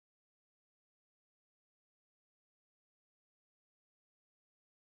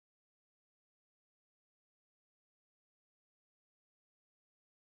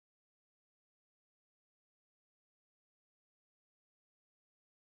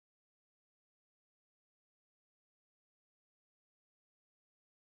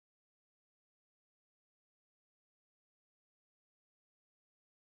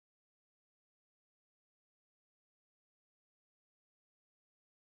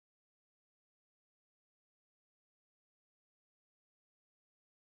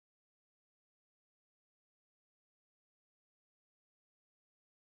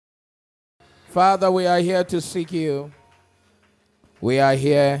Father, we are here to seek you. We are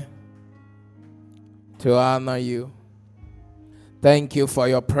here to honor you. Thank you for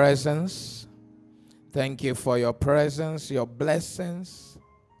your presence. Thank you for your presence, your blessings.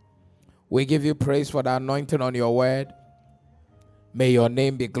 We give you praise for the anointing on your word. May your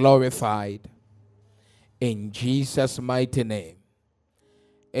name be glorified. In Jesus' mighty name.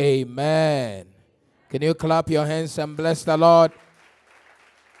 Amen. Can you clap your hands and bless the Lord?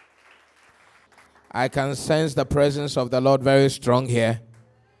 I can sense the presence of the Lord very strong here.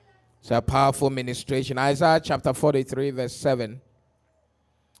 It's a powerful ministration. Isaiah chapter 43 verse 7.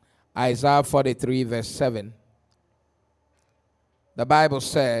 Isaiah 43 verse 7. The Bible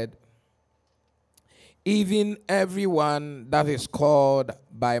said, even everyone that is called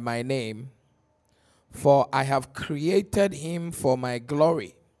by my name, for I have created him for my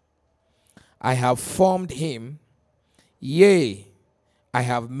glory. I have formed him, yea, I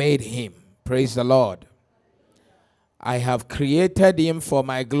have made him. Praise the Lord. I have created him for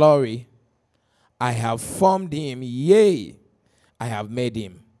my glory. I have formed him, yea, I have made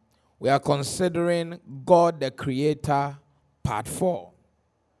him. We are considering God the Creator, part 4.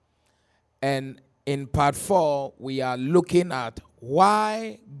 And in part 4, we are looking at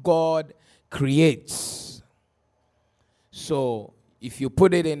why God creates. So, if you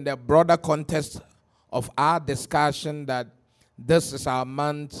put it in the broader context of our discussion that this is our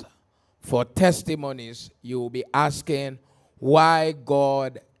month for testimonies, you will be asking why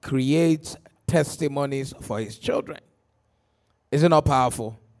God creates testimonies for his children. Is it not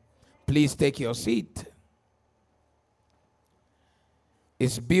powerful? Please take your seat.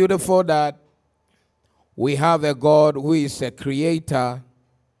 It's beautiful that we have a God who is a creator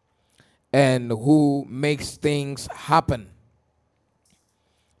and who makes things happen.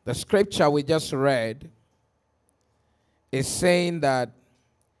 The scripture we just read is saying that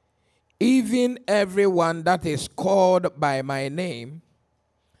even everyone that is called by my name,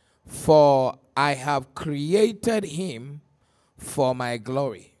 for I have created him for my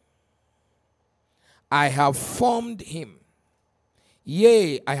glory. I have formed him,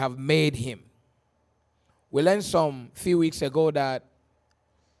 yea, I have made him. We learned some few weeks ago that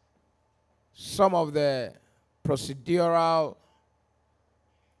some of the procedural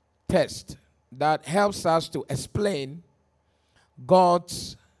tests that helps us to explain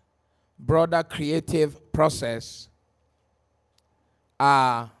God's broader creative process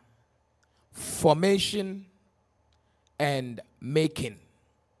are formation and making,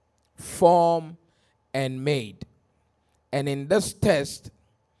 form and made. And in this test,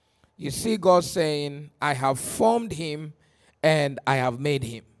 you see God saying, I have formed him and I have made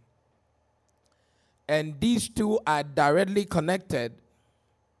him. And these two are directly connected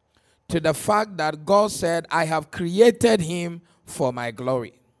to the fact that God said, I have created him for my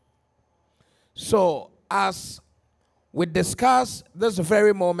glory. So, as we discuss this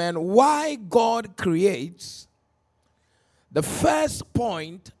very moment, why God creates, the first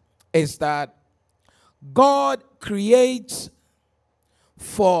point is that God creates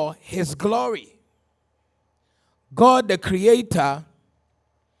for his glory. God the Creator,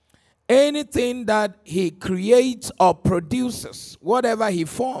 anything that he creates or produces, whatever he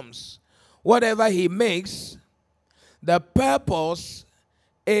forms, whatever he makes, the purpose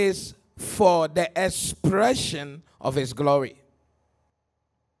is for the expression of his glory.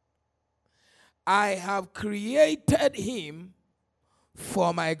 I have created him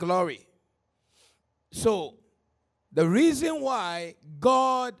for my glory. So, the reason why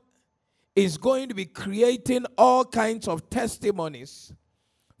God is going to be creating all kinds of testimonies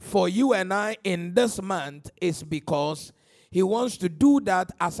for you and I in this month is because he wants to do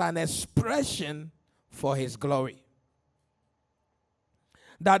that as an expression for his glory.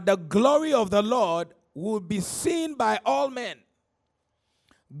 That the glory of the Lord will be seen by all men.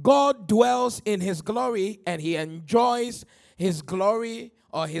 God dwells in his glory and he enjoys his glory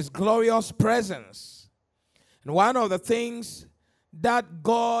or his glorious presence. And one of the things that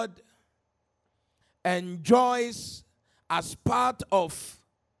God enjoys as part of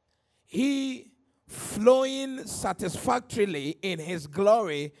he flowing satisfactorily in his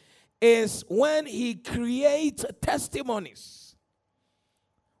glory is when he creates testimonies.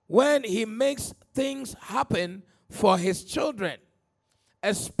 When he makes things happen for his children,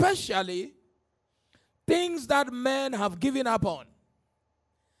 especially things that men have given up on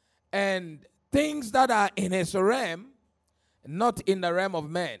and things that are in his realm, not in the realm of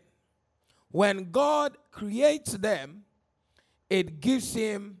men. When God creates them, it gives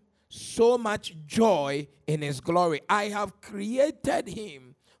him so much joy in his glory. I have created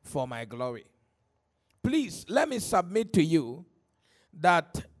him for my glory. Please, let me submit to you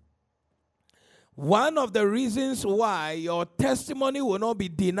that One of the reasons why your testimony will not be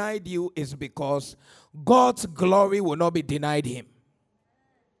denied you is because God's glory will not be denied him.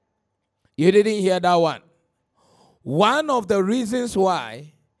 You didn't hear that one. One of the reasons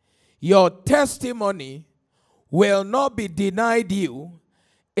why your testimony will not be denied you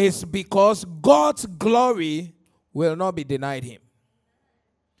is because God's glory will not be denied him.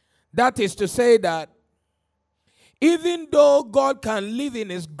 That is to say that even though God can live in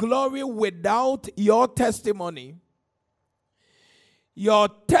his glory without your testimony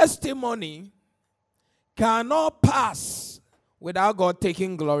cannot pass without God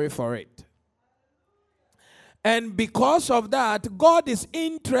taking glory for it. And because of that, God is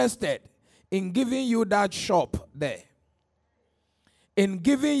interested in giving you that shop there, in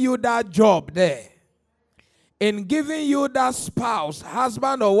giving you that job there, in giving you that spouse,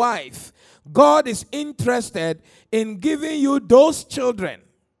 husband or wife. God is interested in giving you those children.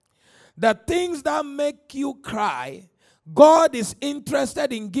 The things that make you cry, God is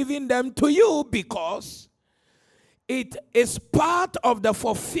interested in giving them to you because it is part of the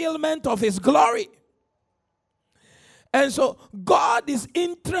fulfillment of his glory. And so God is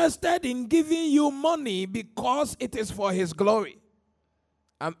interested in giving you money because it is for his glory.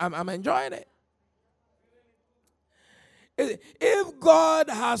 I'm enjoying it. If God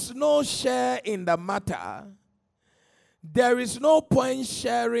has no share in the matter, there is no point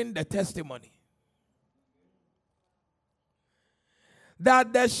sharing the testimony.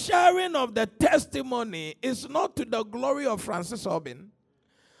 That the sharing of the testimony is not to the glory of Francis Obin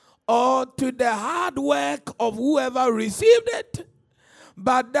or to the hard work of whoever received it,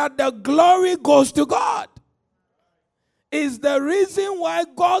 but that the glory goes to God. Is the reason why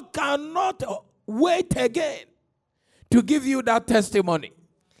God cannot wait again to give you that testimony,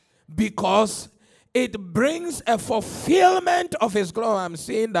 because it brings a fulfillment of his glory. I'm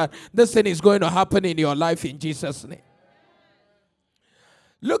saying that this thing is going to happen in your life in Jesus' name.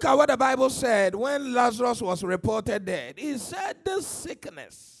 Look at what the Bible said when Lazarus was reported dead. He said, this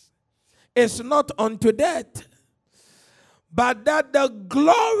sickness is not unto death, but that the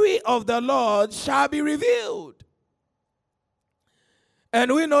glory of the Lord shall be revealed.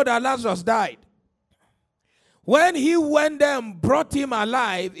 And we know that Lazarus died. When he went there and brought him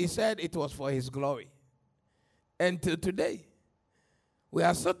alive, he said it was for his glory. And till today, we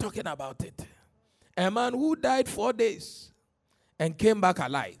are still talking about it. A man who died 4 days and came back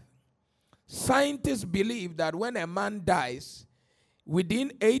alive. Scientists believe that when a man dies,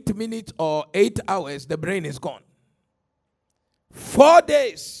 within 8 minutes or 8 hours, the brain is gone. 4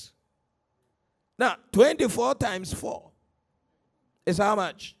 days. Now, 24 times 4 is how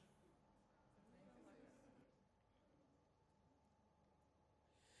much?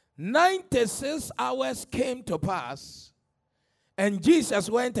 96 hours came to pass, and Jesus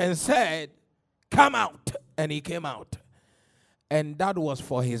went and said, come out. And he came out. And that was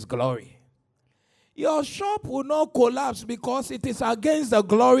for his glory. Your shop will not collapse because it is against the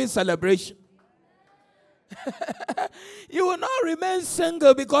glory celebration. You will not remain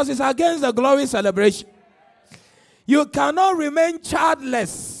single because it's against the glory celebration. You cannot remain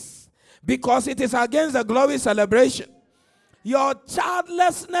childless because it is against the glory celebration. Your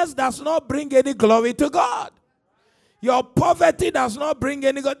childlessness does not bring any glory to God. Your poverty does not bring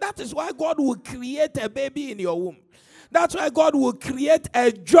any glory. That is why God will create a baby in your womb. That's why God will create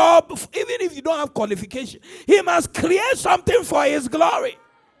a job, even if you don't have qualification. He must create something for his glory.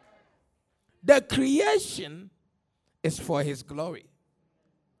 The creation is for his glory.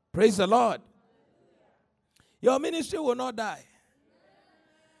 Praise the Lord. Your ministry will not die.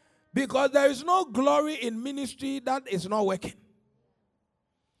 Because there is no glory in ministry that is not working.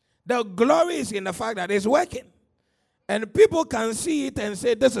 The glory is in the fact that it's working. And people can see it and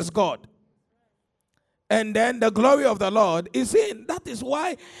say, this is God. And then the glory of the Lord is in. That is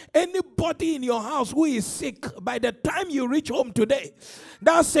why anybody in your house who is sick, by the time you reach home today,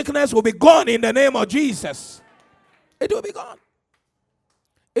 that sickness will be gone in the name of Jesus. It will be gone.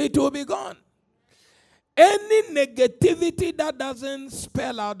 It will be gone. Any negativity that doesn't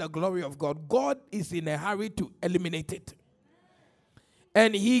spell out the glory of God, God is in a hurry to eliminate it.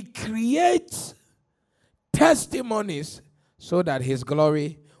 And he creates testimonies so that his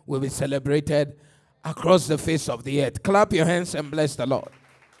glory will be celebrated across the face of the earth. Clap your hands and bless the Lord.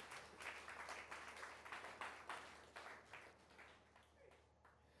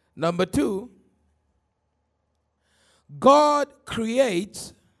 Number 2, God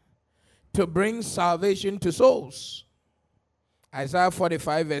creates to bring salvation to souls. Isaiah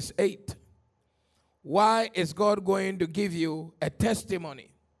 45 verse 8. Why is God going to give you a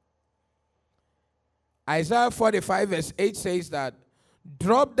testimony? Isaiah 45 verse 8 says that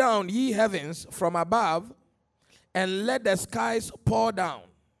Drop down, ye heavens, from above, and let the skies pour down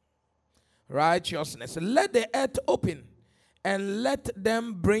righteousness. Let the earth open, and let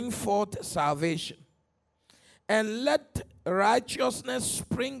them bring forth salvation. And let righteousness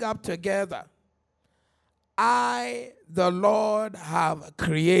spring up together. I, the Lord, have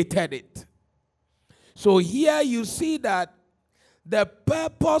created it. So here you see that the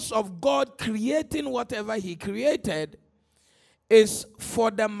purpose of God creating whatever he created is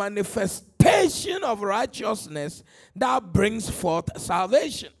for the manifestation of righteousness that brings forth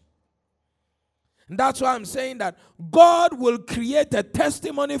salvation. And that's why I'm saying that God will create a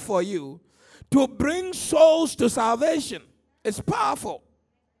testimony for you to bring souls to salvation. It's powerful.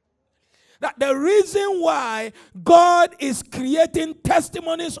 That the reason why God is creating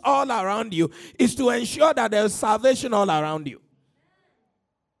testimonies all around you is to ensure that there's salvation all around you.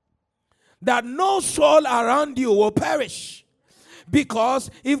 That no soul around you will perish.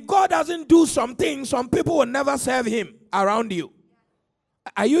 Because if God doesn't do something, some people will never serve him around you.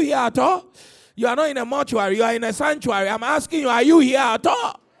 Are you here at all? You are not in a mortuary, you are in a sanctuary. I'm asking you, are you here at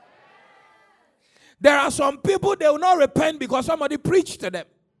all? There are some people, they will not repent because somebody preached to them.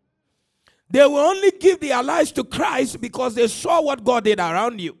 They will only give their lives to Christ because they saw what God did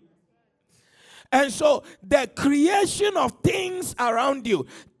around you. And so the creation of things around you,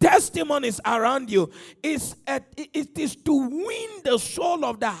 testimonies around you, it is to win the soul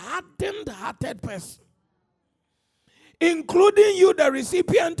of the hardened-hearted person, including you, the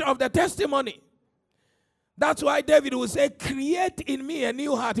recipient of the testimony. That's why David will say, create in me a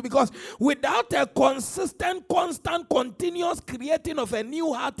new heart. Because without a consistent, constant, continuous creating of a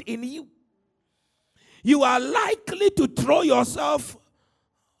new heart in you, you are likely to throw yourself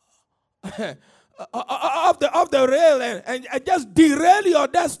off the rail and just derail your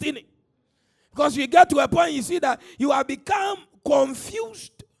destiny. Because you get to a point, you see that you have become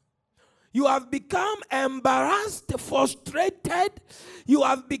confused. You have become embarrassed, frustrated. You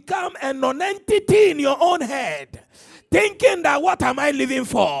have become a non-entity in your own head. Thinking that, what am I living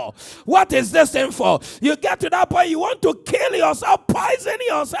for? What is this thing for? You get to that point, you want to kill yourself, poison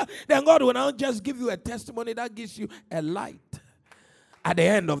yourself. Then God will now just give you a testimony that gives you a light at the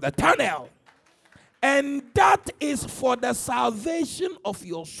end of the tunnel. And that is for the salvation of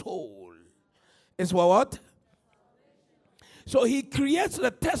your soul. It's for what? So he creates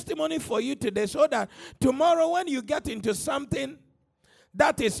the testimony for you today so that tomorrow when you get into something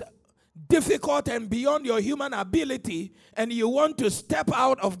that is difficult and beyond your human ability and you want to step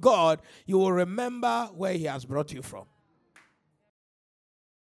out of God, you will remember where he has brought you from.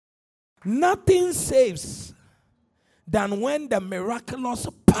 Nothing saves than when the miraculous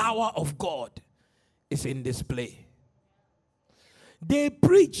power of God is in display. They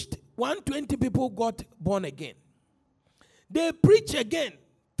preached, 120 people got born again. They preached again,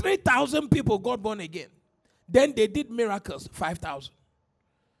 3,000 people got born again. Then they did miracles, 5,000,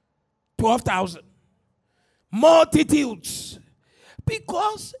 12,000, multitudes.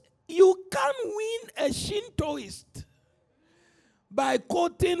 Because you can't win a Shintoist by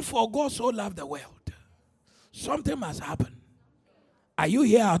quoting "For God so loved the world." Something must happen. Are you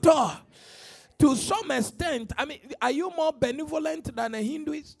here at all? To some extent, I mean, are you more benevolent than a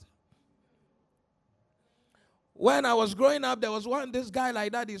Hinduist? When I was growing up, there was this guy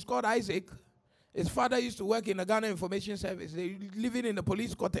like that. He's called Isaac. His father used to work in the Ghana Information Service. They living in the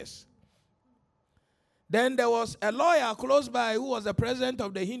police quarters. Then there was a lawyer close by who was the president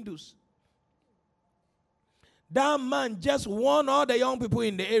of the Hindus. That man just won all the young people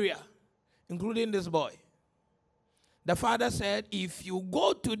in the area, including this boy. The father said, if you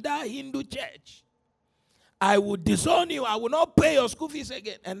go to that Hindu church, I will disown you. I will not pay your school fees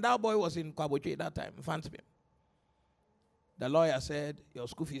again. And that boy was in Kwaboche at that time, Fansby. The lawyer said, your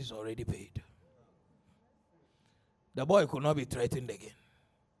school fees is already paid. The boy could not be threatened again.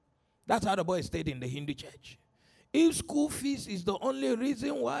 That's how the boy stayed in the Hindu church. If school fees is the only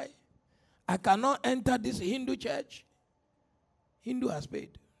reason why I cannot enter this Hindu church, Hindu has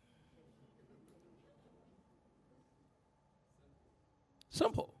paid.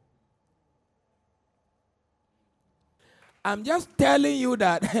 Simple. I'm just telling you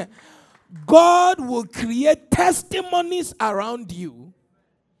that God will create testimonies around you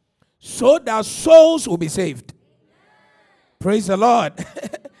so that souls will be saved. Praise the Lord.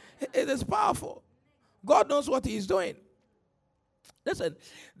 It is powerful. God knows what he's doing. Listen,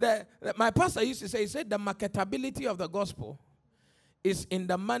 my pastor used to say, he said the marketability of the gospel is in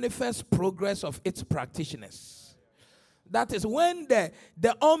the manifest progress of its practitioners. That is when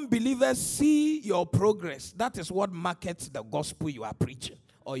the unbelievers see your progress. That is what markets the gospel you are preaching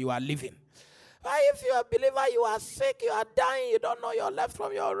or you are living. If you're a believer, you are sick, you are dying, you don't know your left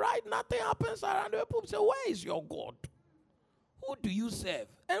from your right, nothing happens around you. People say, where is your God? Who do you serve?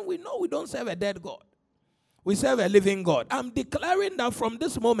 And we know we don't serve a dead God. We serve a living God. I'm declaring that from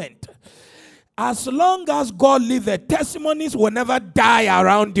this moment, as long as God lives, the testimonies will never die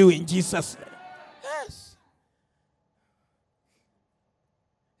around you in Jesus' name. Yes.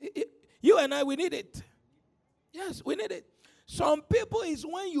 You and I, we need it. Yes, we need it. Some people, is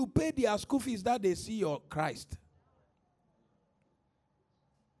when you pay their school fees that they see your Christ.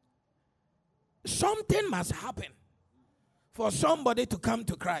 Something must happen for somebody to come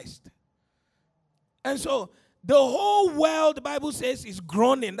to Christ. And so, the whole world, the Bible says, is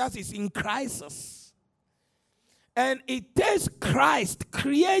groaning. That is in crisis. And it takes Christ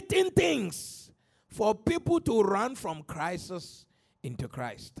creating things for people to run from crisis into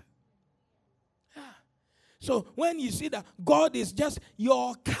Christ. So when you see that God is just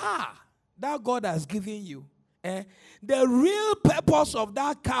your car that God has given you, the real purpose of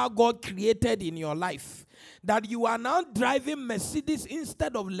that car God created in your life, that you are now driving Mercedes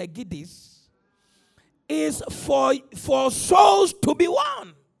instead of Legidis, is for souls to be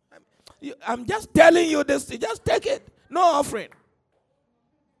won. I'm just telling you this. Just take it. No offering.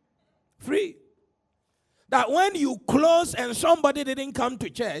 Free. That when you close and somebody didn't come to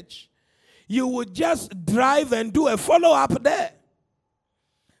church, you would just drive and do a follow-up there.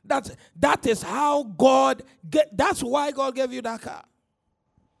 That is how that's why God gave you that car.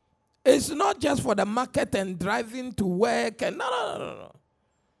 It's not just for the market and driving to work and no.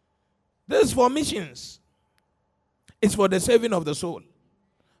 This is for missions. It's for the saving of the soul.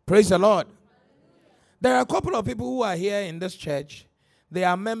 Praise the Lord. There are a couple of people who are here in this church. They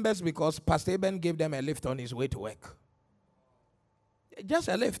are members because Pastor Eben gave them a lift on his way to work. Just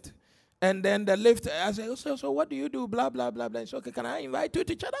a lift. And then the lift, I say, so what do you do? Blah, blah, blah, blah. It's okay, can I invite you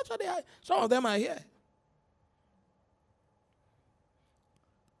to church? That's what they are. Some of them are here.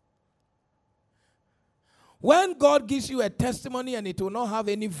 When God gives you a testimony and it will not have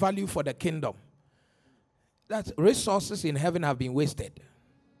any value for the kingdom, that resources in heaven have been wasted.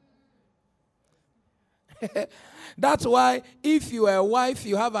 That's why if you are a wife,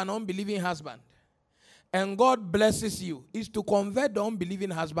 you have an unbelieving husband, and God blesses you, is to convert the unbelieving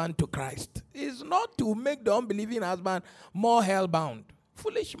husband to Christ. It's not to make the unbelieving husband more hell-bound.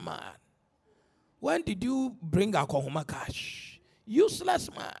 Foolish man. When did you bring Akohoma cash? Useless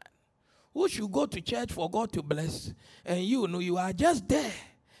man. Who should go to church for God to bless? And you know you are just there,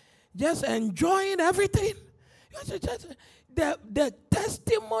 just enjoying everything. The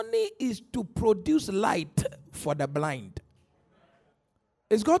testimony is to produce light for the blind.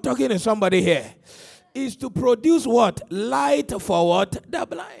 Is God talking to somebody here? Is to produce what? Light for what? The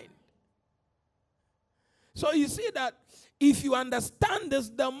blind. So you see that if you understand this,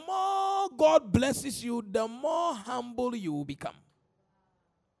 the more God blesses you, the more humble you will become.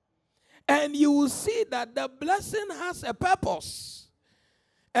 And you will see that the blessing has a purpose.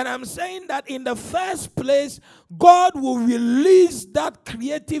 And I'm saying that in the first place, God will release that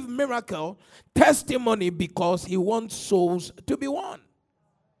creative miracle testimony because he wants souls to be won.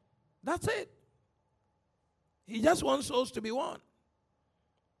 That's it. He just wants souls to be won.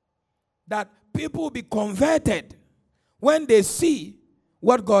 That people will be converted when they see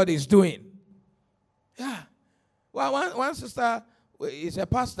what God is doing. Yeah. Well, one sister is a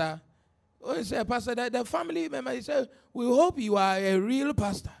pastor. Oh, he said, pastor, the family member, he said, we hope you are a real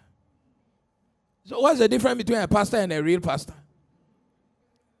pastor. So what's the difference between a pastor and a real pastor?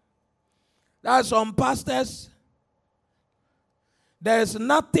 There are some pastors, there's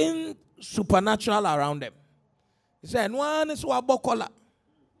nothing supernatural around them. He said, one is wabokola.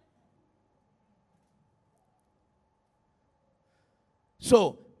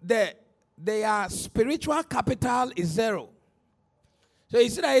 So their spiritual capital is zero. So he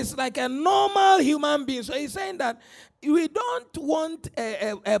said it's like a normal human being. So he's saying that we don't want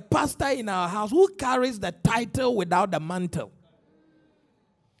a pastor in our house who carries the title without the mantle.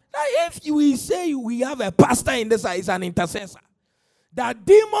 Now if we say we have a pastor in this house, he's an intercessor. That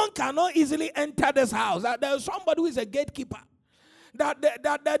demon cannot easily enter this house. That there is somebody who is a gatekeeper. That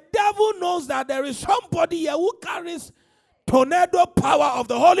the devil knows that there is somebody here who carries tornado power of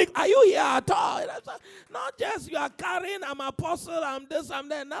the Holy. Are you here at all? Not just you are carrying, I'm apostle, I'm this, I'm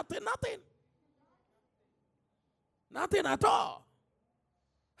that. Nothing at all.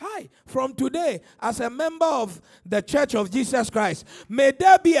 Hi, from today, as a member of the Church of Jesus Christ, may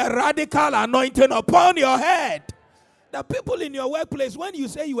there be a radical anointing upon your head. The people in your workplace, when you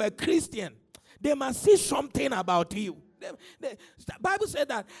say you are a Christian, they must see something about you. The Bible said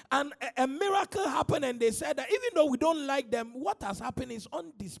that a miracle happened and they said that even though we don't like them, what has happened is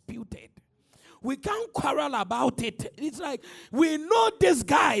undisputed. we can't quarrel about it. It's like we know these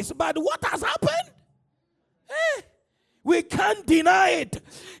guys, but what has happened? We can't deny it.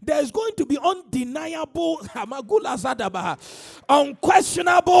 There's going to be undeniable,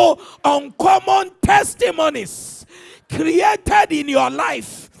 unquestionable, uncommon testimonies created in your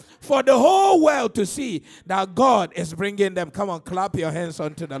life for the whole world to see that God is bringing them. Come on, clap your hands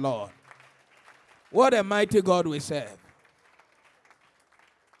unto the Lord. What a mighty God we serve.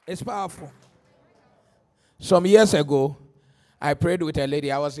 It's powerful. Some years ago, I prayed with a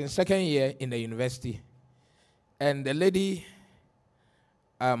lady. I was in second year in the university. And the lady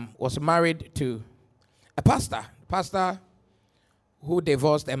was married to a pastor. Pastor who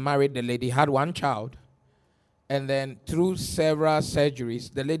divorced and married the lady had one child. And then through several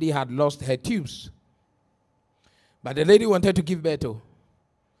surgeries, the lady had lost her tubes. But the lady wanted to give birth.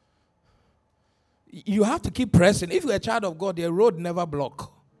 You have to keep pressing. If you're a child of God, the road never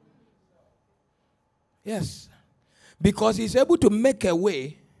block. Yes. Because he's able to make a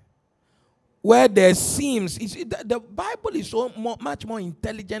way where there seems, the Bible is much more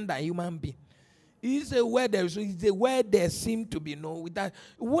intelligent than human being. It's a where there seems to be no with that.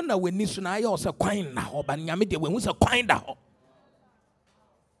 One we need to know also coin now, but nyamite when we say coin now.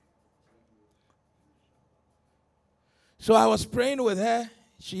 So I was praying with her.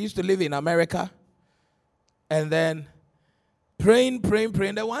 She used to live in America, and then praying.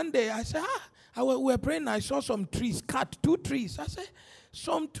 Then one day I said, we were praying. I saw some trees cut, 2 trees. I said,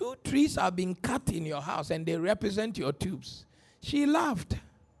 some 2 trees have been cut in your house and they represent your tubes. She laughed.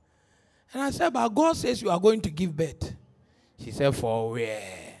 And I said, but God says you are going to give birth. She said, for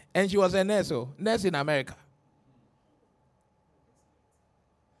where? And she was a nurse in America.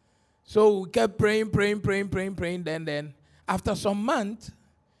 So we kept praying. Then after some months,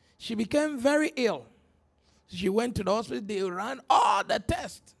 she became very ill. She went to the hospital. They ran all the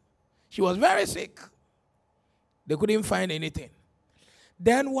tests. She was very sick. They couldn't find anything.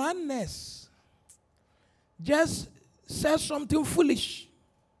 Then one nurse just said something foolish.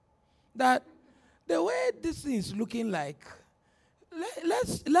 That the way this is looking like,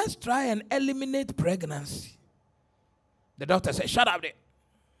 let's try and eliminate pregnancy. The doctor said, shut up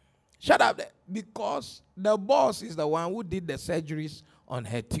there. Because the boss is the one who did the surgeries on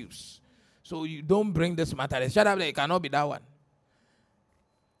her tubes. So you don't bring this matter. Shut up there, it cannot be that one.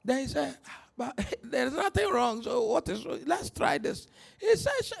 Then he said, but there's nothing wrong, so what is wrong? Let's try this. He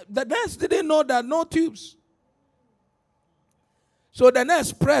said, the nurse didn't know that no tubes. So the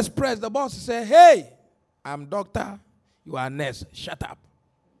nurse pressed. The boss said, hey, I'm doctor, you are nurse, shut up.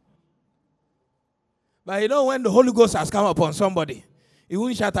 But you know when the Holy Ghost has come upon somebody, he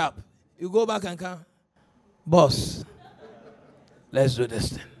won't shut up. You go back and come, boss, let's do this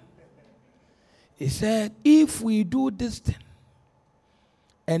thing. He said, if we do this thing,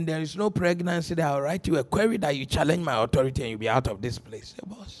 and there is no pregnancy, that I'll write you a query that you challenge my authority and you'll be out of this place. Say,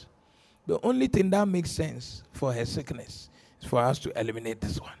 boss, the only thing that makes sense for her sickness is for us to eliminate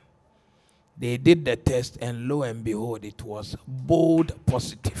this one. They did the test, and lo and behold, it was bold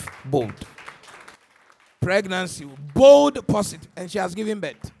positive. Bold. Pregnancy, bold positive. And she has given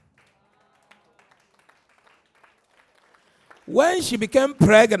birth. When she became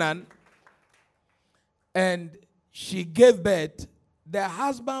pregnant and she gave birth, the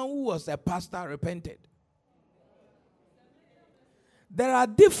husband, who was a pastor, repented. There are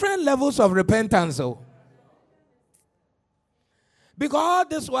different levels of repentance, though. Because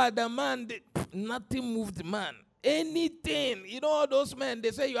this was the man, nothing moved the man. Anything. You know, those men,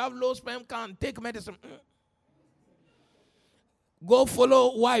 they say you have low sperm count, take medicine. Go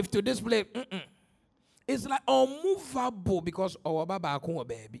follow wife to this place. It's like unmovable because our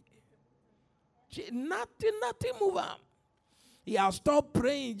baby. Nothing move on. He has stopped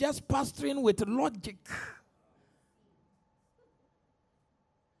praying, just pastoring with logic.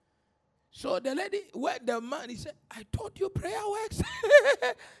 So the lady, the man, he said, I told you prayer works.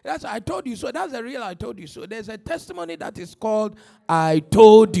 That's I told you so. That's the real I told you so. There's a testimony that is called I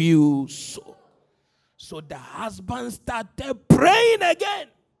told you so. So the husband started praying again.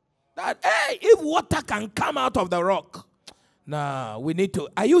 That, hey, if water can come out of the rock, nah, we need to.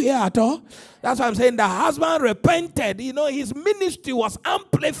 Are you here at all? That's why I'm saying the husband repented. You know, his ministry was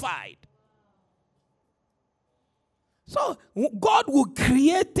amplified. So God will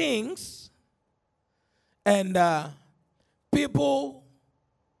create things, and people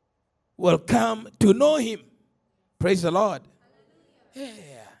will come to know him. Praise the Lord. Yeah,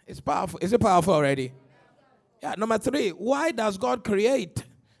 it's powerful. Is it powerful already? Yeah, number 3, why does God create?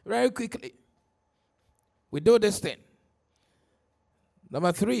 Very quickly. We do this thing.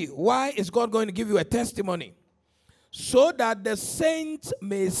 Number 3, why is God going to give you a testimony? So that the saints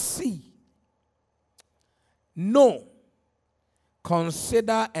may see know,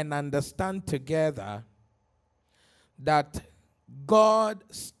 consider, and understand together that God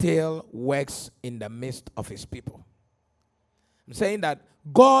still works in the midst of his people. I'm saying that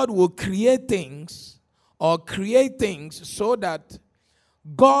God will create things so that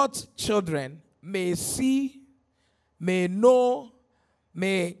God's children may see, may know,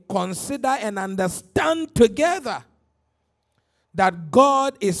 may consider and understand together that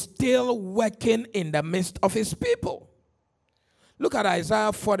God is still working in the midst of his people. Look at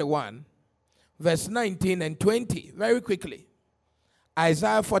Isaiah 41, verse 19 and 20, very quickly.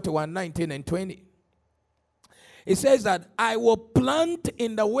 Isaiah 41, 19 and 20. It says that I will plant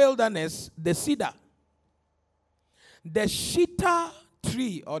in the wilderness the cedar, the shittah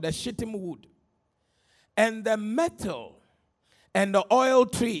tree or the shittim wood, and the myrtle and the oil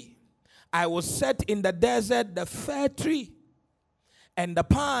tree. I will set in the desert the fir tree and the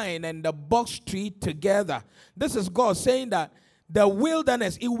pine and the box tree together. This is God saying that the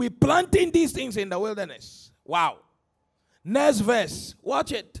wilderness, he will be planting these things in the wilderness. Wow. Next verse,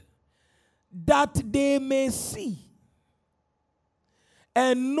 watch it. That they may see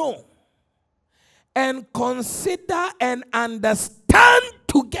and know and consider and understand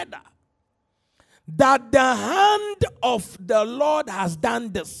together that the hand of the Lord has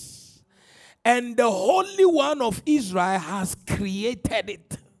done this, and the Holy One of Israel has created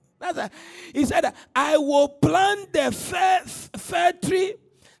it. He said, I will plant the fir tree,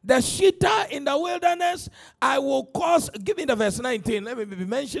 the shittah in the wilderness. I will cause, give me the verse 19. Let me be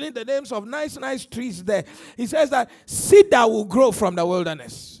mentioning the names of nice trees there. He says that cedar will grow from the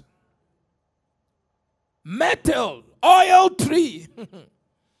wilderness. Myrtle, oil tree.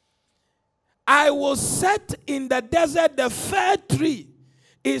 I will set in the desert the fir tree.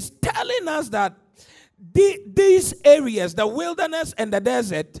 Is telling us that these areas, the wilderness and the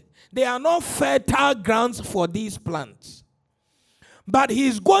desert, they are not fertile grounds for these plants. But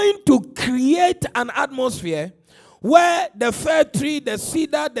he's going to create an atmosphere where the fir tree, the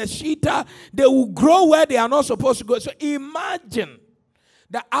cedar, the shittah, they will grow where they are not supposed to grow. So imagine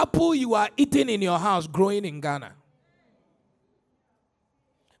the apple you are eating in your house growing in Ghana.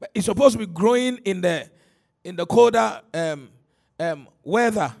 But it's supposed to be growing in the colder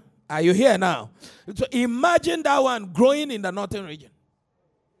weather. Are you here now? So imagine that one growing in the northern region.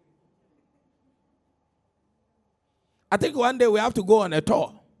 I think one day we have to go on a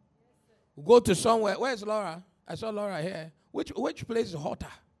tour. We'll go to somewhere. Where's Laura? I saw Laura here. Which place is hotter?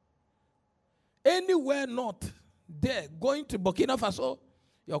 Anywhere north, there, going to Burkina Faso,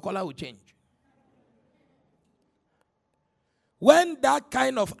 your color will change. When that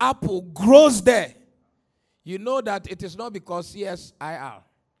kind of apple grows there, you know that it is not because CSIR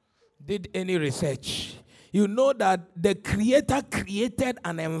did any research. You know that the Creator created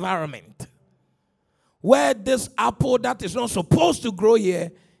an environment where this apple that is not supposed to grow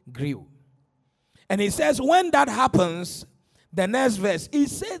here grew. And he says when that happens, the next verse, he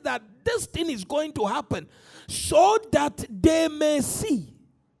says that this thing is going to happen so that they may see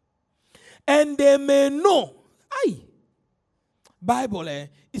and they may know. Bible,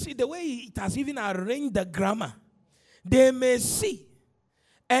 you see the way it has even arranged the grammar. They may see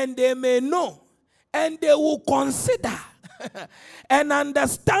and they may know and they will consider and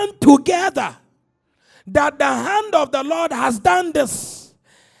understand together that the hand of the Lord has done this,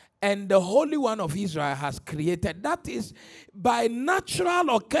 and the Holy One of Israel has created. That is, by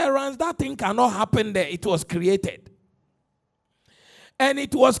natural occurrence, that thing cannot happen there. It was created. And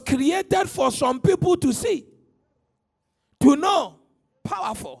it was created for some people to see, to know.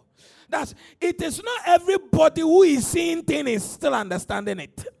 Powerful. It is not everybody who is seeing things is still understanding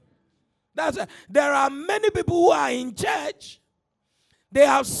it. There are many people who are in church. They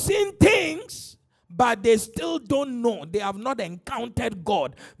have seen things, but they still don't know. They have not encountered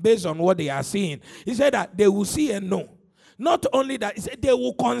God based on what they are seeing. He said that they will see and know. Not only that, he said they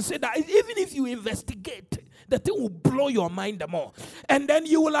will consider. Even if you investigate, the thing will blow your mind more. And then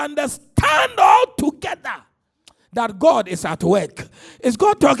you will understand all together that God is at work. Is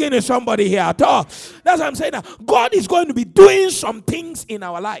God talking to somebody here at all? That's what I'm saying. God is going to be doing some things in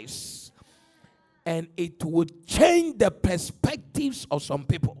our lives. And it would change the perspectives of some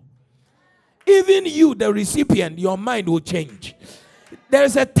people. Even you, the recipient, your mind will change. There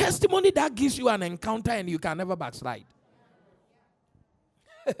is a testimony that gives you an encounter and you can never backslide.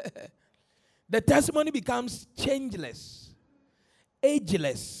 The testimony becomes changeless,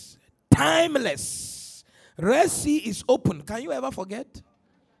 ageless, timeless. Red Sea is open. Can you ever forget?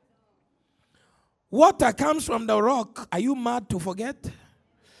 Water comes from the rock. Are you mad to forget?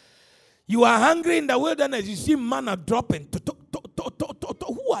 You are hungry in the wilderness. You see manna dropping.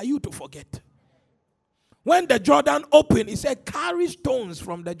 Who are you to forget? When the Jordan opened, he said, carry stones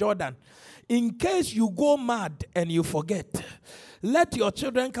from the Jordan. In case you go mad and you forget, let your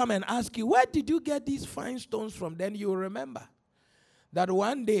children come and ask you, where did you get these fine stones from? Then you will remember that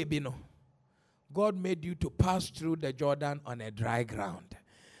one day, God made you to pass through the Jordan on a dry ground.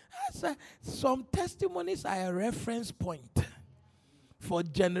 Some testimonies are a reference point for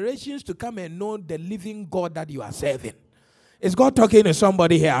generations to come and know the living God that you are serving. Is God talking to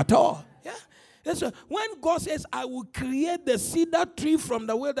somebody here at all? Yeah. That's why when God says, I will create the cedar tree from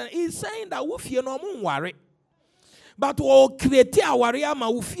the wilderness, He's saying that you no worry. But we'll create a warrior, ma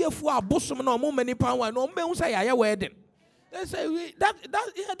will fear for a bosom no more many power, no me say I wedding. They say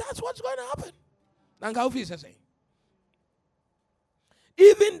that's what's going to happen. And how is saying?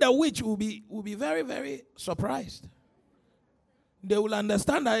 Even the witch will be very, very surprised. They will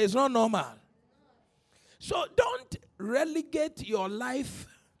understand that it's not normal. So don't relegate your life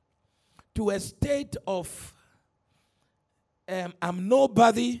to a state of I'm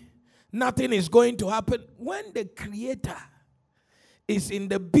nobody, nothing is going to happen. When the Creator is in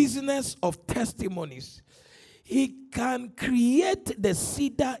the business of testimonies, He can create the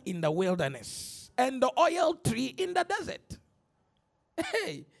cedar in the wilderness and the oil tree in the desert.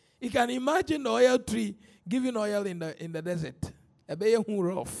 Hey, you can imagine the oil tree giving oil in the desert.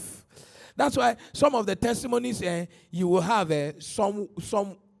 Rough. That's why some of the testimonies you will have some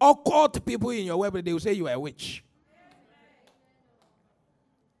occult people in your web, they will say you are a witch.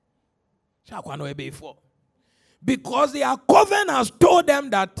 Because their covenant has told them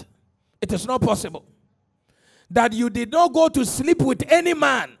that it is not possible. That you did not go to sleep with any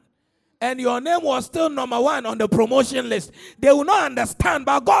man and your name was still number 1 on the promotion list. They will not understand,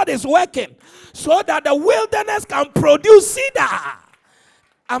 but God is working so that the wilderness can produce cedar.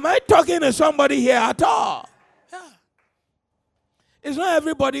 Am I talking to somebody here at all? Yeah. It's not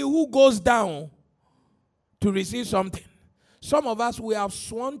everybody who goes down to receive something. Some of us, we have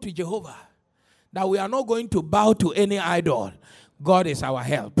sworn to Jehovah that we are not going to bow to any idol. God is our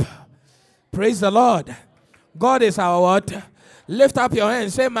help. Praise the Lord. God is our what? Lift up your hand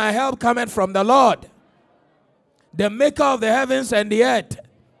and say, my help cometh from the Lord, the maker of the heavens and the earth.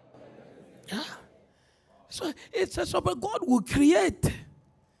 Yeah. So it's a super God will create.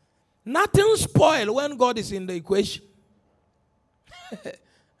 Nothing spoil when God is in the equation.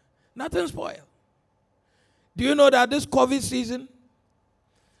 Nothing spoil. Do you know that this COVID season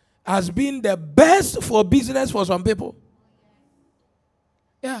has been the best for business for some people?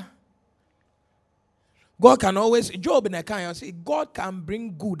 Yeah. God can always, Job in a kind, say, God can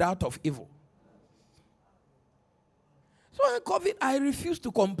bring good out of evil. So in COVID, I refuse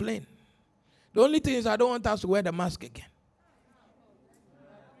to complain. The only thing is I don't want us to wear the mask again.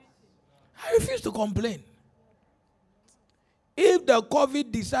 I refuse to complain. If the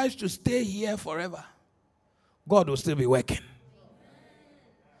COVID decides to stay here forever, God will still be working.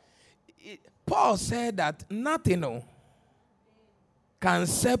 Paul said that nothing can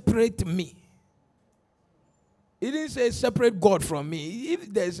separate me. He didn't say separate God from me.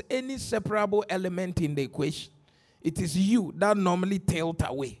 If there's any separable element in the equation, it is you that normally tilt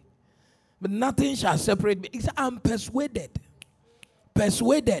away. But nothing shall separate me. He said, I'm persuaded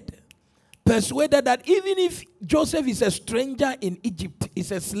that even if Joseph is a stranger in Egypt,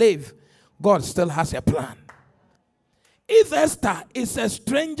 is a slave, God still has a plan. If Esther is a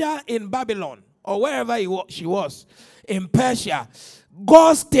stranger in Babylon or wherever she was, in Persia,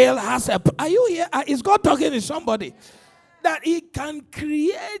 God still has a plan. Are you here? Is God talking to somebody? That He can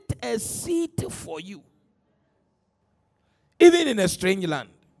create a seat for you, even in a strange land.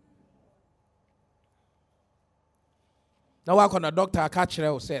 Now, what can a doctor catch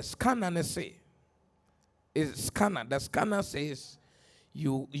says, scanner say, is scanner. The scanner says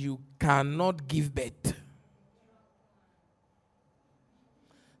you cannot give birth.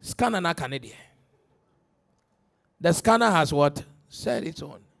 Scanner na Canadian. The scanner has what? Said its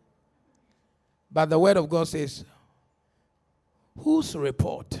own. But the word of God says, whose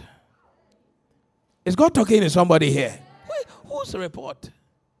report? Is God talking to somebody here? Whose report?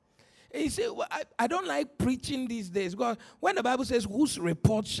 He said, well, I don't like preaching these days. God, when the Bible says, whose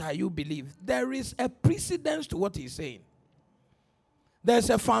report shall you believe? There is a precedence to what he's saying. There's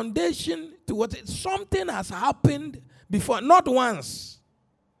a foundation to what something has happened before, not once.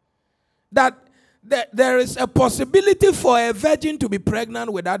 That there is a possibility for a virgin to be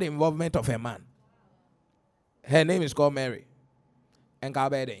pregnant without the involvement of a man. Her name is called Mary. And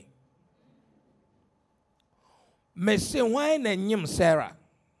Kabede. Mese wine and yim Sarah.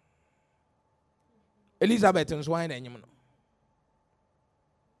 Elizabeth and wine and yim.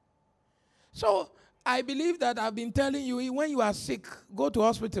 So I believe that I've been telling you, when you are sick, go to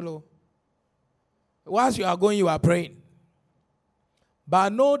hospital. Whilst you are going, you are praying.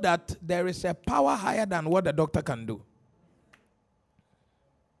 But know that there is a power higher than what the doctor can do.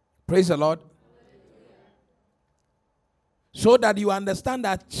 Praise the Lord. So that you understand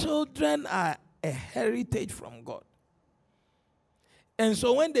that children are a heritage from God. And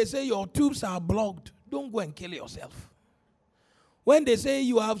so when they say your tubes are blocked, don't go and kill yourself. When they say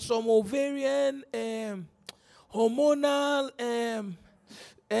you have some ovarian, hormonal,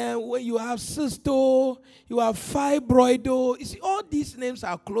 when you have cysto, you have fibroido, you see, all these names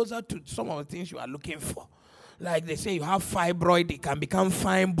are closer to some of the things you are looking for. Like they say you have fibroid, it can become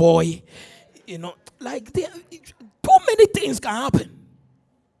fine boy. You know, like too many things can happen.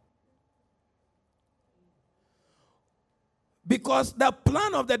 Because the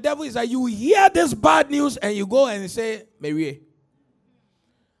plan of the devil is that you hear this bad news and you go and say, Mary.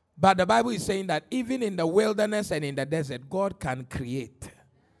 But the Bible is saying that even in the wilderness and in the desert, God can create.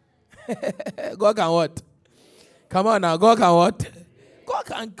 God can what? Come on now, God can what?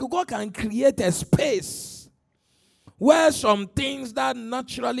 God can create a space where some things that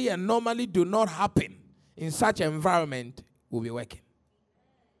naturally and normally do not happen in such an environment will be working.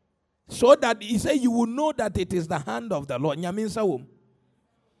 So that he said you will know that it is the hand of the Lord.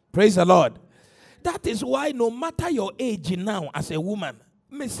 Praise the Lord. That is why no matter your age now as a woman,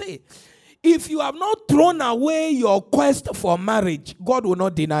 may say, if you have not thrown away your quest for marriage, God will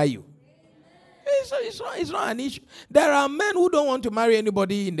not deny you. It's not an issue. There are men who don't want to marry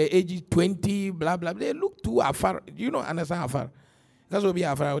anybody in the age 20, blah, blah, blah. They look too afar. You know, understand afar? That's what be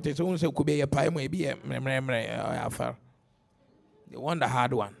afar. They want the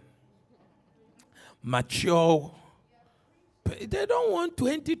hard one. Mature. They don't want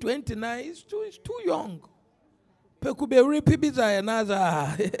 20, 29. It's too young. It's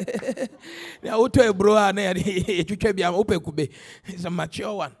a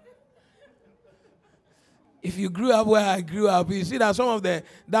mature one. If you grew up where I grew up, you see that some of that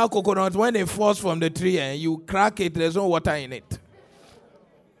coconut, when they fall from the tree and you crack it, there's no water in it.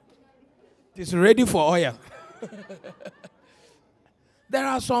 It's ready for oil. There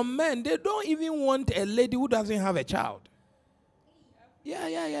are some men, they don't even want a lady who doesn't have a child. Yeah.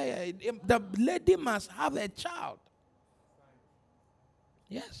 The lady must have a child.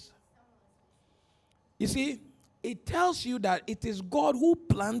 Yes. You see, it tells you that it is God who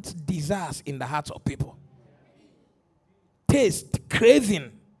plants desires in the hearts of people. Taste,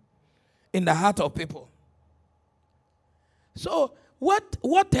 craving in the heart of people. So,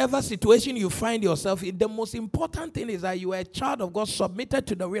 whatever situation you find yourself in, the most important thing is that you are a child of God submitted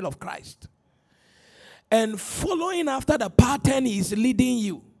to the will of Christ. And following after the pattern He is leading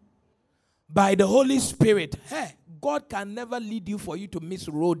you by the Holy Spirit. Hey, God can never lead you for you to miss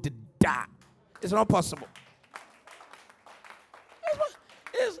road. It's not possible.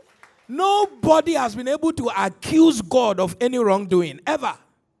 Nobody has been able to accuse God of any wrongdoing, ever.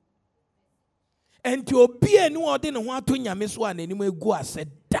 And to be a new order and want to nyameswa and anyway go as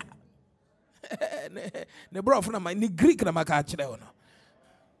said that. Greek.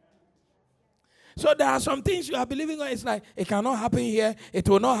 So there are some things you are believing on. It's like it cannot happen here, it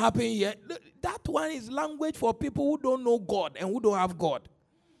will not happen here. That one is language for people who don't know God and who don't have God.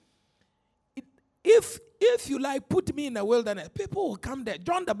 If you like put me in the wilderness, people will come there.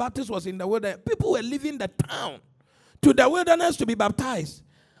 John the Baptist was in the wilderness. People were leaving the town to the wilderness to be baptized.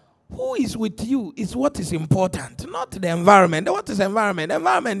 Who is with you is what is important, not the environment. What is environment? The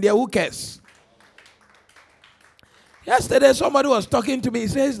environment, there, who cares? Yesterday, somebody was talking to me. He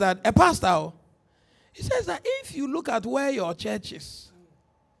says that, a pastor, he says that if you look at where your church is,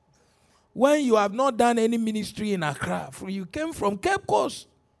 when you have not done any ministry in Accra, you came from Cape Coast.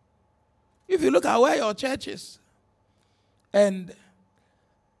 If you look at where your church is and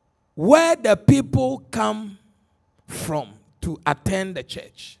where the people come from to attend the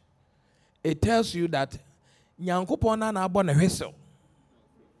church, it tells you that Nyankopon na abɔ ne hwesel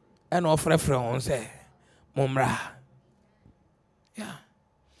ɛna ɔfrɛfrɛ wɔn sɛ mommra. Yeah.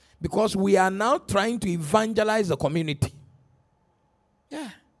 Because we are now trying to evangelize the community.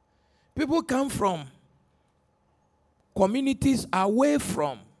 Yeah. People come from communities away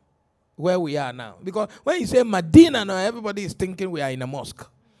from where we are now. Because when you say Medina now, everybody is thinking we are in a mosque.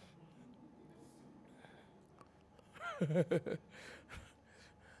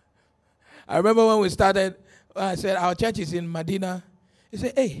 I remember when we started, I said our church is in Medina. He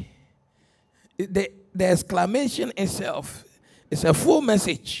said, hey, the exclamation itself is a full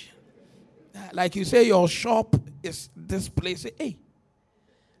message. Like you say your shop is this place. Hey,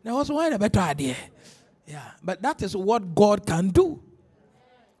 there was one a better idea. Yeah, but that is what God can do.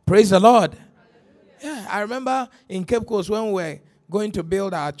 Praise the Lord. Yeah, I remember in Cape Coast when we were going to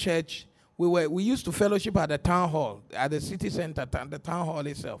build our church, we used to fellowship at the town hall, at the city center, the town hall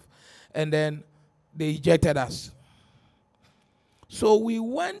itself. And then they ejected us. So we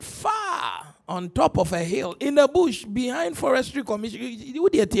went far on top of a hill in the bush behind Forestry Commission.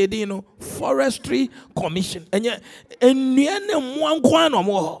 Forestry Commission.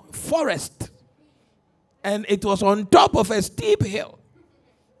 Forest. And it was on top of a steep hill.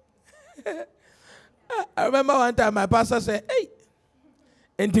 I remember one time my pastor said, "Hey,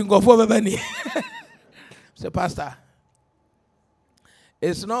 anything go for me?" Say, "Pastor,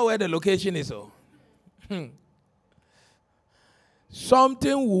 it's not where the location is. Oh.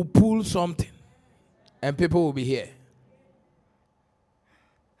 Something will pull something, and people will be here."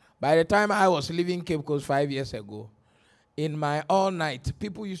 By the time I was leaving Cape Coast 5 years ago, in my all night,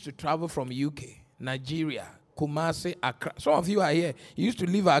 people used to travel from UK, Nigeria, Kumasi, Accra. Some of you are here. You used to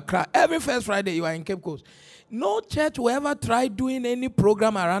leave Accra. Every first Friday, you are in Cape Coast. No church will ever try doing any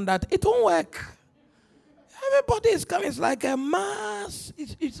program around that. It won't work. Everybody is coming. It's like a mass.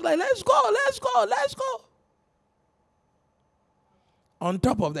 It's like, let's go, let's go, let's go. On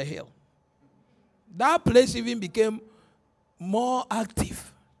top of the hill. That place even became more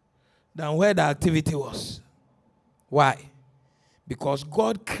active than where the activity was. Why? Because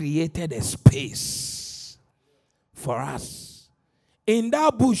God created a space for us. In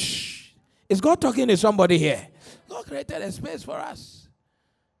that bush, is God talking to somebody here? God created a space for us.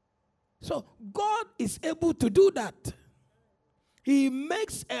 So God is able to do that. He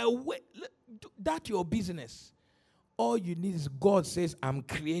makes a way. That's your business. All you need is God says, "I'm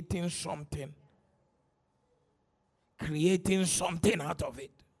creating something." Creating something out of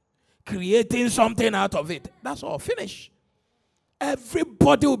it. Creating something out of it. That's all. Finish.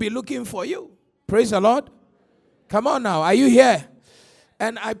 Everybody will be looking for you. Praise the Lord. Come on now. Are you here?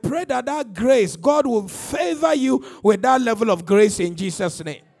 And I pray that grace, God will favor you with that level of grace in Jesus'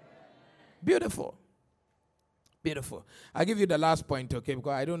 name. Beautiful. Beautiful. I'll give you the last point, okay?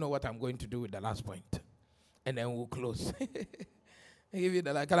 Because I don't know what I'm going to do with the last point. And then we'll close. I give you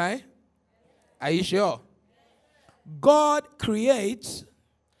the last. Can I? Are you sure? God creates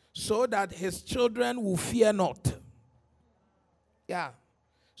so that his children will fear not. Yeah.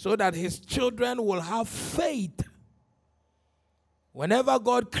 So that his children will have faith. Whenever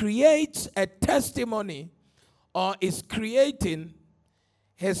God creates a testimony or is creating,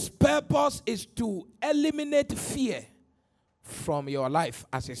 his purpose is to eliminate fear from your life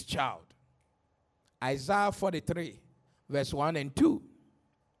as his child. Isaiah 43, verse 1 and 2.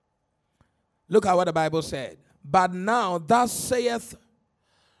 Look at what the Bible said. "But now thus saith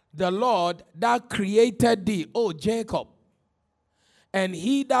the Lord that created thee, O Jacob, and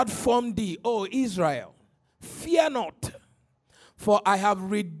he that formed thee, O Israel, fear not, for I have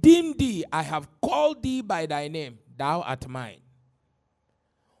redeemed thee, I have called thee by thy name, thou art mine.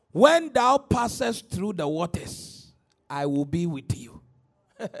 When thou passest through the waters, I will be with you.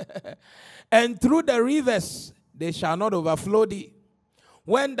 And through the rivers, they shall not overflow thee.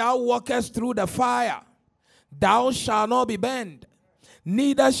 When thou walkest through the fire, thou shalt not be burned,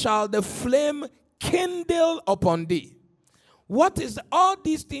 neither shall the flame kindle upon thee." What is all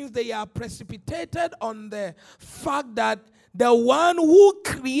these things? They are precipitated on the fact that the one who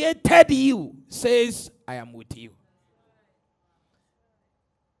created you says, "I am with you."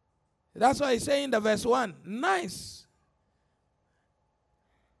 That's why he's saying in the verse 1. Nice.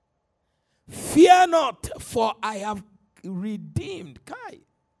 "Fear not, for I have redeemed." Kai.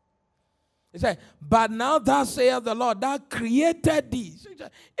 He said, "But now thus saith the Lord that created thee."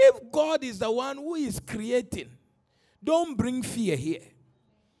 If God is the one who is creating, don't bring fear here.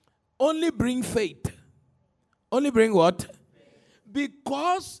 Only bring faith. Only bring what?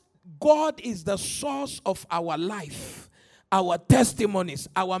 Because God is the source of our life, our testimonies,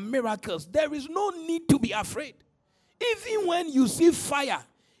 our miracles. There is no need to be afraid. Even when you see fire,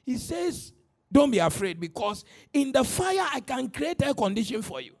 he says, don't be afraid, because in the fire I can create a condition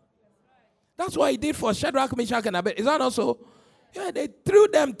for you. That's what he did for Shadrach, Meshach, and Abednego. Is that also? Yeah, they threw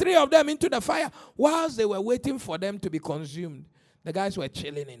them, 3 of them, into the fire. Whilst they were waiting for them to be consumed, the guys were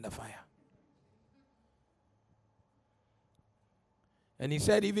chilling in the fire. And he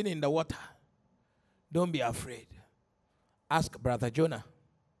said, even in the water, don't be afraid. Ask Brother Jonah.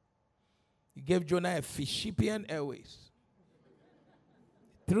 He gave Jonah a Fishipian Airways.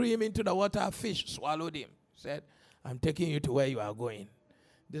 Threw him into the water, fish swallowed him. Said, "I'm taking you to where you are going.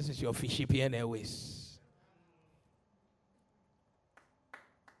 This is your Fishipian Airways."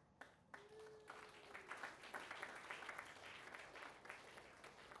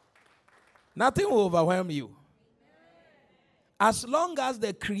 Nothing will overwhelm you. As long as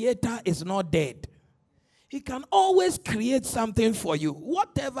the Creator is not dead, He can always create something for you.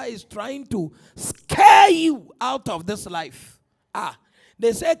 Whatever is trying to scare you out of this life.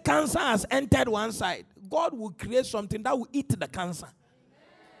 They say cancer has entered one side. God will create something that will eat the cancer.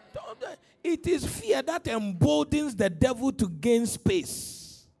 It is fear that emboldens the devil to gain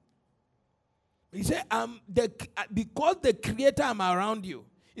space. He said, because the Creator am around you.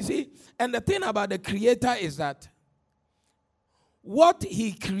 You see, and the thing about the Creator is that what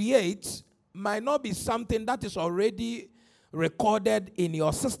He creates might not be something that is already recorded in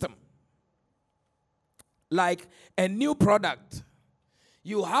your system. Like a new product.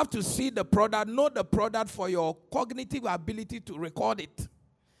 You have to see the product, know the product for your cognitive ability to record it.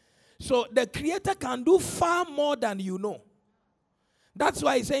 So the Creator can do far more than you know. That's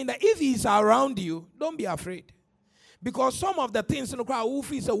why he's saying that if he's around you, don't be afraid. Because some of the things in the crowd,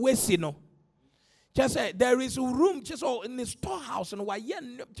 is a waste, you know. Just there is room just in the storehouse, and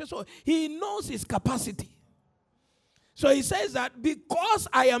he knows his capacity. So he says that because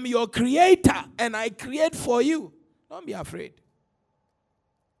I am your Creator and I create for you, don't be afraid.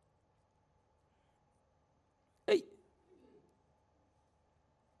 Hey.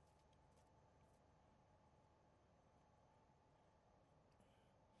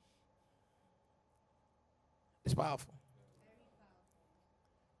 It's powerful.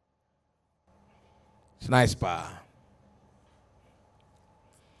 It's nice power.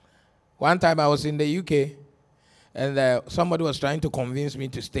 One time I was in the UK and somebody was trying to convince me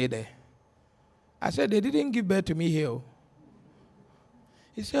to stay there. I said, they didn't give birth to me here.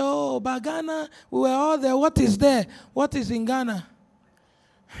 He said, oh, but Ghana, we were all there. What is there? What is in Ghana?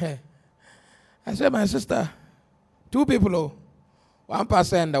 I said, my sister, 2 people, 1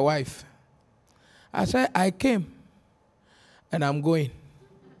 pastor and the wife. I said, I came and I'm going.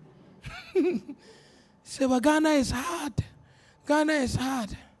 He said, but Ghana is hard. Ghana is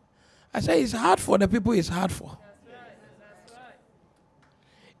hard. I said, it's hard for the people it's hard for. That's right.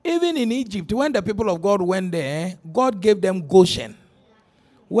 Even in Egypt, when the people of God went there, God gave them Goshen,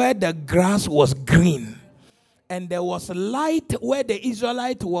 where the grass was green. And there was light where the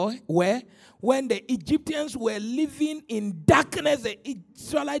Israelites were. When the Egyptians were living in darkness, the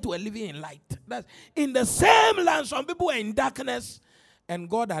Israelites were living in light. That's in the same land, some people were in darkness, and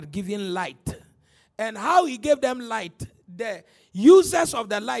God had given light. And how he gave them light, the users of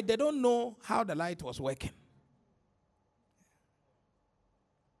the light, they don't know how the light was working.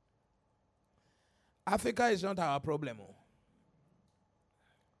 Africa is not our problem.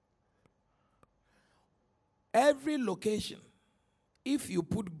 Every location, if you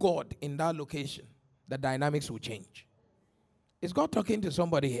put God in that location, the dynamics will change. Is God talking to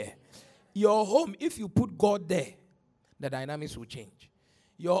somebody here? Your home, if you put God there, the dynamics will change.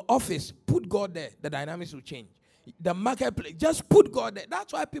 Your office, put God there, the dynamics will change. The marketplace, just put God there.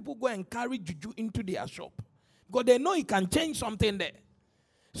 That's why people go and carry juju into their shop. Because they know he can change something there.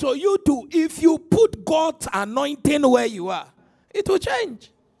 So you too, if you put God's anointing where you are, it will change.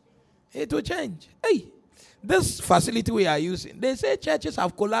 It will change. Hey, this facility we are using, they say churches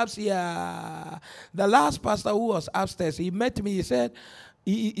have collapsed here. The last pastor who was upstairs, he met me, he said,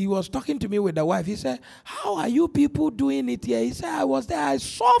 he was talking to me with the wife. He said, how are you people doing it here? He said, I was there. I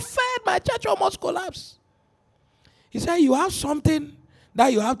suffered. My church almost collapsed. He said, you have something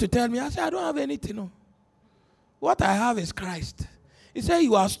that you have to tell me? I said, I don't have anything. No. What I have is Christ. He said,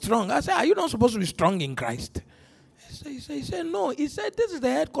 you are strong. I said, are you not supposed to be strong in Christ? He said, no. He said, this is the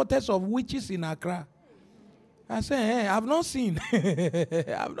headquarters of witches in Accra. I said, hey, I've not seen.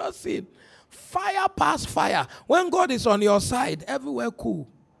 I've not seen. Fire past fire. When God is on your side, everywhere cool.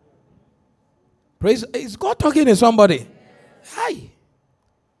 Praise. Is God talking to somebody? Hi.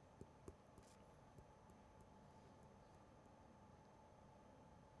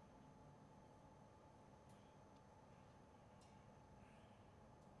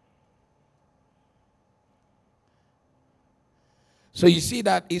 So you see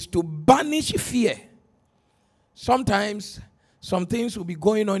that is to banish fear. Sometimes some things will be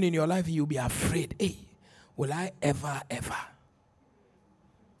going on in your life and you'll be afraid. Hey, will I ever?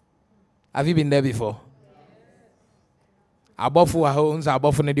 Have you been there before? Those of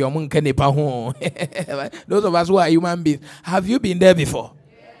us who are human beings, have you been there before?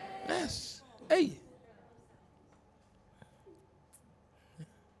 Yes. Hey.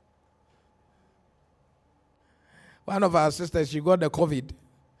 One of our sisters, she got the COVID.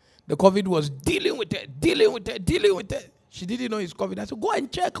 The COVID was dealing with her. She didn't know it's COVID. I said, go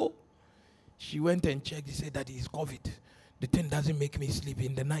and check. She went and checked. He said that it's COVID. The thing doesn't make me sleep.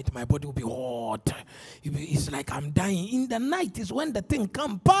 In the night, my body will be hot. It's like I'm dying. In the night is when the thing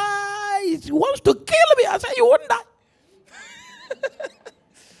comes by. It wants to kill me. I said, you won't die.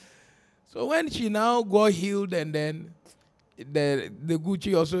 So when she now got healed, and then the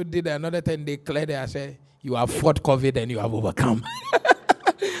Gucci also did another thing, they declared her, I said, you have fought COVID and you have overcome.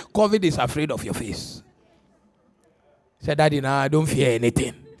 COVID is afraid of your face. Said, Daddy, now I don't fear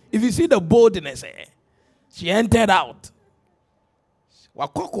anything. If you see the boldness, she entered out.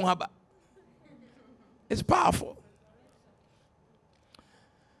 It's powerful.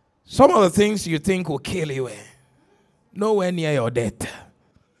 Some of the things you think will kill you, nowhere near your death.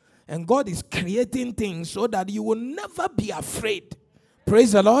 And God is creating things so that you will never be afraid.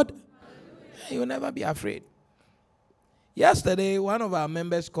 Praise the Lord. You will never be afraid. Yesterday, one of our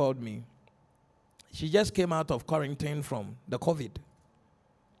members called me. She just came out of quarantine from the COVID.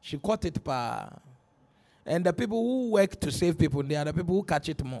 She caught it. And the people who work to save people, they are the people who catch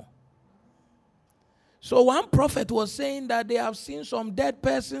it more. So one prophet was saying that they have seen some dead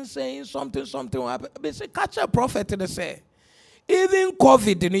person saying something will happen. They say, catch a prophet, they say. Even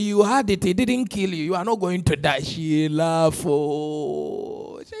COVID, you had it didn't kill you. You are not going to die. She laughed.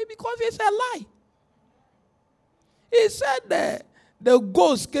 Say, because it's a lie. He said that the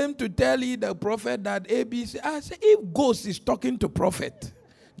ghost came to tell the prophet that ABC. I said, if ghost is talking to prophet,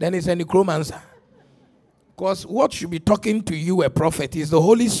 then it's a necromancer. Because what should be talking to you, a prophet, is the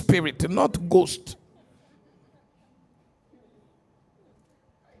Holy Spirit, not ghost.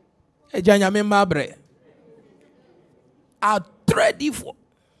 Ready for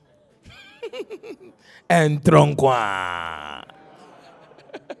and tronkwa.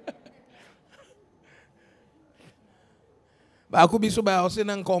 But I could be so by us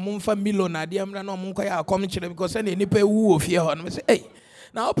and come for Milon. I am not Munka come to because any pay woo of your honor. Hey,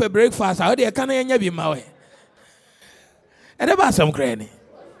 now up a breakfast. How do you can be my way? And about some granny.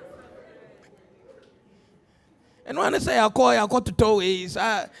 And when I say I call to tow is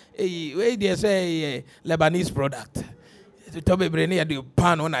a way they say Lebanese product. The Toby Brenia do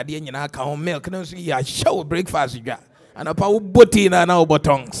pan on a day in our cow milk. And see, I show breakfast. And a power butty and our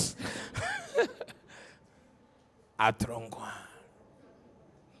buttons. Atronqua.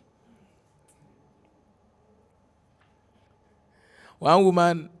 One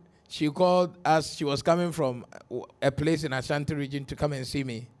woman, she called us. She was coming from a place in Ashanti region to come and see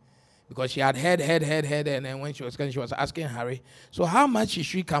me. Because she had head, and then when she was coming, she was asking Harry, so how much should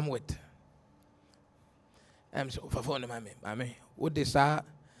she come with? So for phone, mommy, what they say,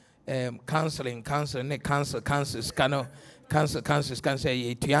 counseling, scanner, cancer,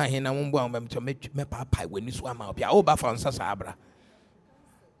 ye tia hin and one to make me papa when you swam out. Oh, Bafan Sasabra.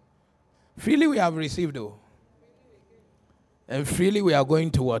 Freely we have received, though. And freely we are going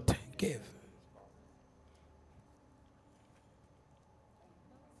to what? Give.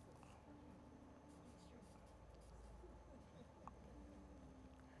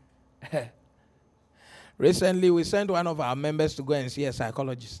 Recently, we sent one of our members to go and see a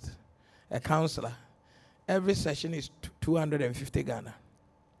psychologist, a counselor. Every session is 250 Ghana.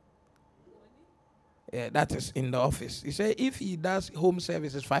 Yeah, that is in the office. He said if he does home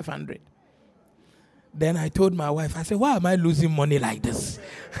service, it's 500. Then I told my wife, I said, why am I losing money like this?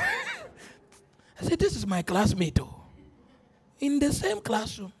 I said, this is my classmate. In the same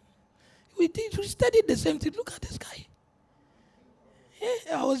classroom. We studied the same thing. Look at this guy.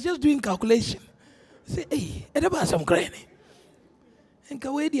 Yeah, I was just doing calculation. I said, hey, about some granny. And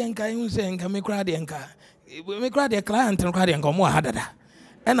Kawedi and Kayun saying, can me cry the anchor. We cry the client and cry the anchor more harder.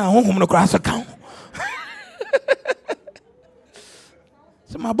 And I home no cross account.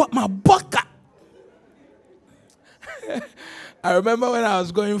 So my bucket. I remember when I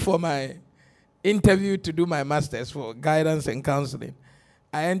was going for my interview to do my master's for guidance and counseling.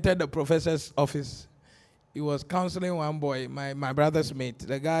 I entered the professor's office. He was counseling one boy, my brother's mate.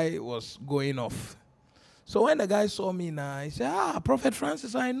 The guy was going off. So when the guy saw me now, he said, Prophet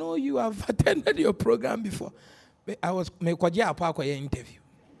Francis, I know you have attended your program before. I was making an interview.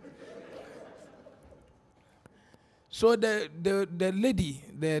 So the lady,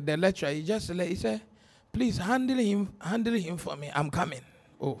 the lecturer, he said, please handle him for me. I'm coming.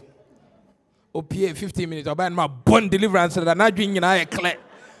 Oh, PA 15 minutes. I'll buy my bond deliverance that I'm not doing in a clear.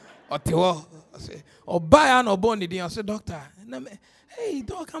 Or buy an or bond. I said, doctor, hey,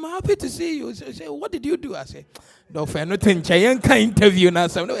 doc, I'm happy to see you. He said, what did you do? I said, doctor, nothing. Chayanka interview now.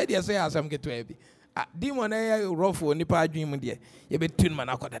 So no idea say I'm get to heavy. Demon rough for nipa dream there. You be tune man.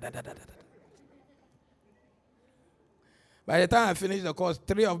 By the time I finished the course,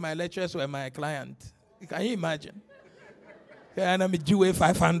 3 of my lecturers were my clients. Can you imagine? And I'm a Jew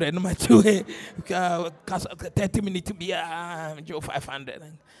 500. I'm a Jew 30 minutes to be a Jew 500.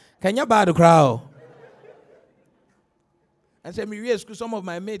 Can you buy the crowd? And said, me school. Some of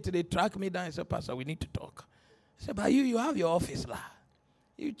my mates, they track me down and said, Pastor, we need to talk. I said, but you have your office, lah.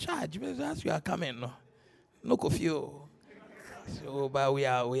 You charge as you are coming. No coffee. So, but we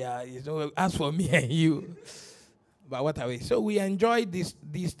are, as for me and you. But what are we? So we enjoy these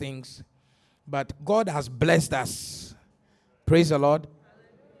things, but God has blessed us. Praise the Lord.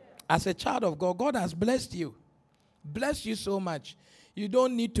 As a child of God, God has blessed you. Blessed you so much. You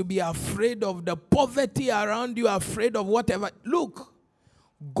don't need to be afraid of the poverty around you, afraid of whatever. Look,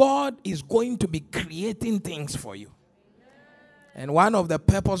 God is going to be creating things for you. And one of the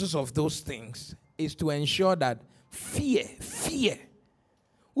purposes of those things is to ensure that fear.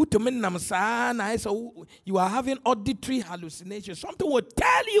 You are having auditory hallucinations. Something will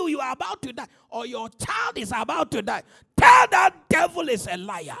tell you are about to die, or your child is about to die. Tell that devil is a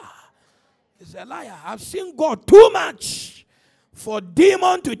liar. He's a liar. I've seen God too much for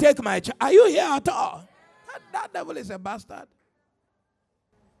demon to take my child. Are you here at all? That devil is a bastard.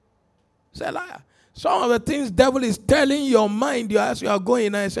 He's a liar. Some of the things devil is telling your mind, as you are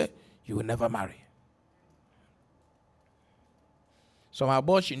going, and say, you will never marry. Some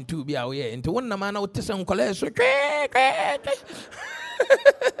abortion too be away. Into one man out to some college. So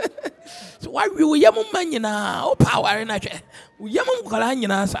why we yamu manina? Oh, power in a chair. We yamu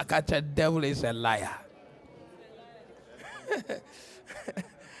kalanyina sakacha. Devil is a liar.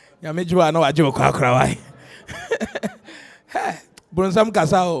 Yamijua no ajo kakrawai. Brunsam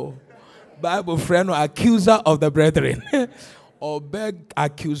kasao. Bible friend or accuser of the brethren. Or beg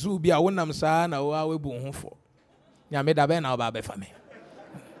accuse you be a wonam sana or we boom for. Yameda ben our babe for me.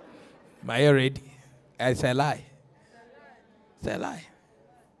 My ready. It's a lie. It's a lie.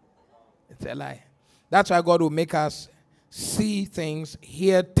 It's a lie. That's why God will make us see things,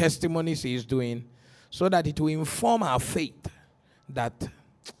 hear testimonies He is doing, so that it will inform our faith that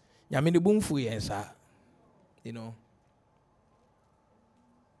you know,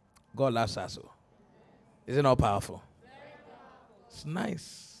 God loves us. Is it not powerful? It's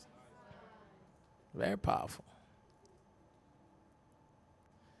nice. Very powerful.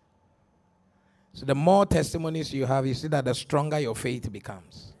 So the more testimonies you have, you see that the stronger your faith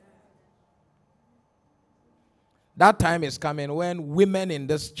becomes. That time is coming when women in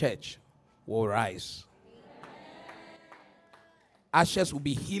this church will rise. Ashes will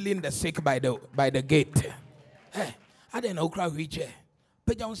be healing the sick by the gate. Hey, I didn't know crowd reach here.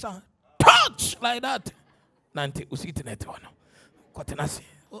 Touch like that. Nanti usitinet one. Kotenasi.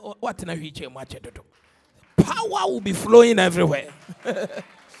 What in a reach much power will be flowing everywhere.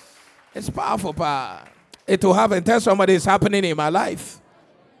 It's powerful, pa. It will happen. Tell somebody it's happening in my life.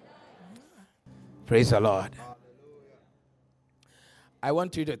 Praise the Lord. I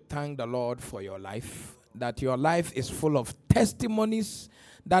want you to thank the Lord for your life. That your life is full of testimonies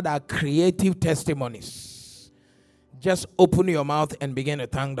that are creative testimonies. Just open your mouth and begin to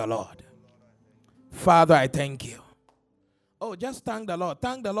thank the Lord. Father, I thank you. Oh, just thank the Lord.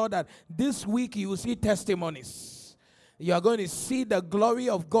 Thank the Lord that this week you will see testimonies. You are going to see the glory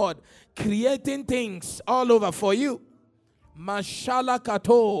of God creating things all over for you. Mashallah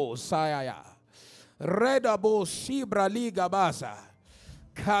kato sayaya. Redabo sibrali gabasa.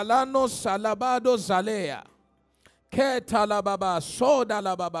 Kalano salabado zalea. Ketalababa soda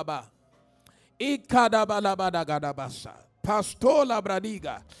lababa. Ikadabalabada gadabasa. Pastola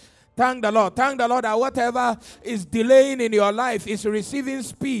bradiga. Thank the Lord. Thank the Lord that whatever is delaying in your life is receiving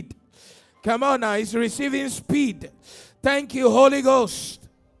speed. Come on now, it's receiving speed. Thank you, Holy Ghost.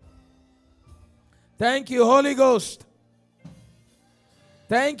 Thank you, Holy Ghost.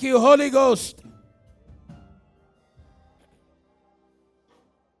 Thank you, Holy Ghost.